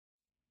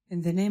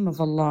In the name of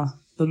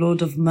Allah, the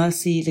Lord of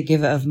mercy, the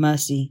giver of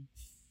mercy.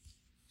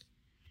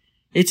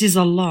 It is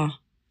Allah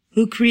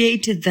who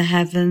created the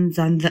heavens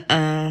and the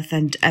earth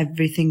and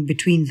everything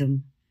between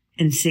them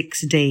in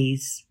 6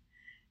 days.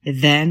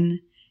 Then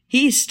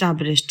He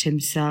established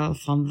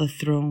Himself on the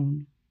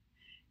throne.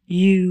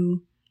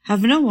 You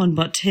have no one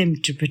but Him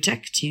to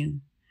protect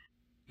you,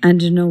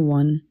 and no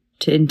one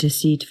to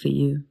intercede for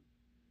you.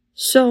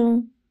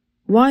 So,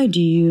 why do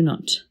you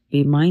not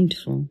be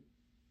mindful?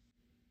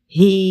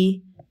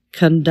 He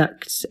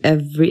conducts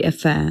every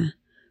affair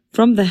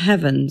from the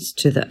heavens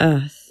to the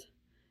earth.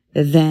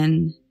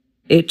 Then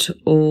it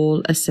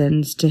all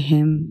ascends to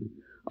Him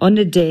on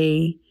a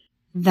day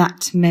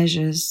that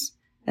measures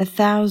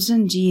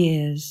 1,000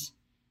 years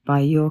by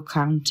your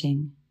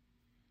counting.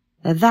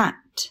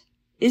 That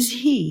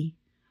is He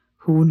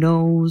who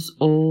knows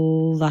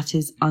all that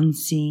is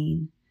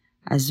unseen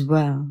as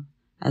well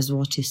as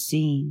what is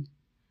seen,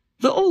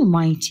 the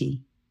Almighty,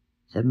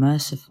 the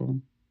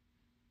Merciful,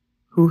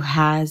 who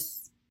has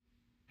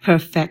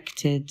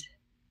perfected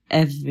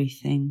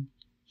everything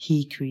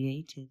He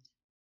created.